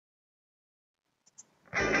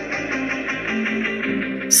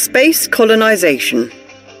Space colonisation.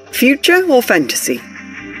 Future or fantasy?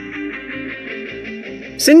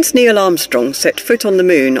 Since Neil Armstrong set foot on the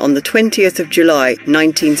moon on the 20th of July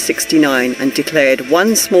 1969 and declared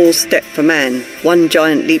one small step for man, one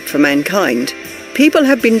giant leap for mankind, people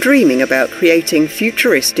have been dreaming about creating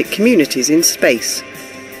futuristic communities in space.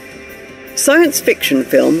 Science fiction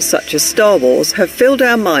films such as Star Wars have filled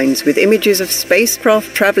our minds with images of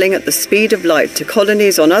spacecraft travelling at the speed of light to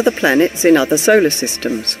colonies on other planets in other solar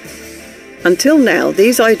systems. Until now,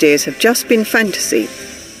 these ideas have just been fantasy.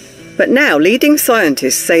 But now leading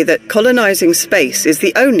scientists say that colonising space is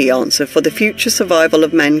the only answer for the future survival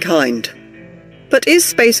of mankind. But is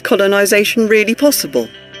space colonisation really possible?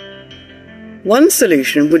 One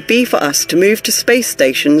solution would be for us to move to space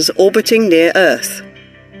stations orbiting near Earth.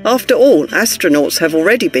 After all, astronauts have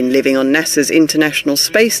already been living on NASA's International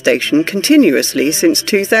Space Station continuously since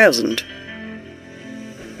 2000.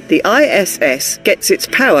 The ISS gets its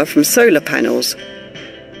power from solar panels.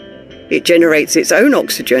 It generates its own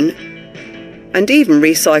oxygen and even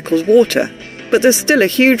recycles water, but there's still a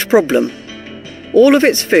huge problem. All of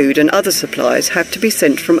its food and other supplies have to be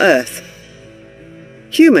sent from Earth.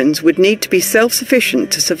 Humans would need to be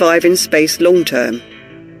self-sufficient to survive in space long term.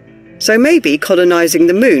 So maybe colonising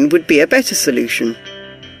the moon would be a better solution.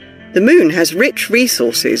 The moon has rich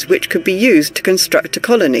resources which could be used to construct a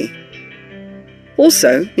colony.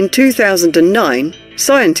 Also, in 2009,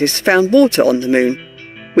 scientists found water on the moon,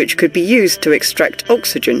 which could be used to extract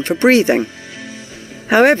oxygen for breathing.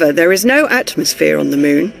 However, there is no atmosphere on the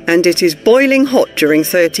moon, and it is boiling hot during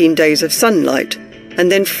 13 days of sunlight,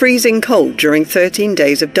 and then freezing cold during 13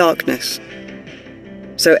 days of darkness.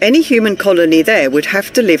 So any human colony there would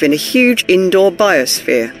have to live in a huge indoor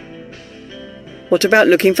biosphere. What about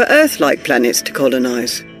looking for Earth-like planets to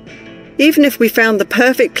colonise? Even if we found the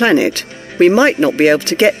perfect planet, we might not be able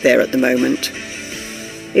to get there at the moment.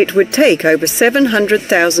 It would take over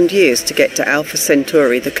 700,000 years to get to Alpha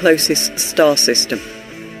Centauri, the closest star system.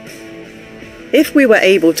 If we were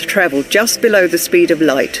able to travel just below the speed of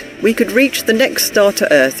light, we could reach the next star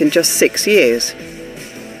to Earth in just 6 years.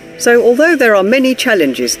 So although there are many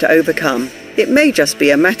challenges to overcome, it may just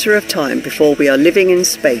be a matter of time before we are living in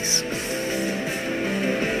space.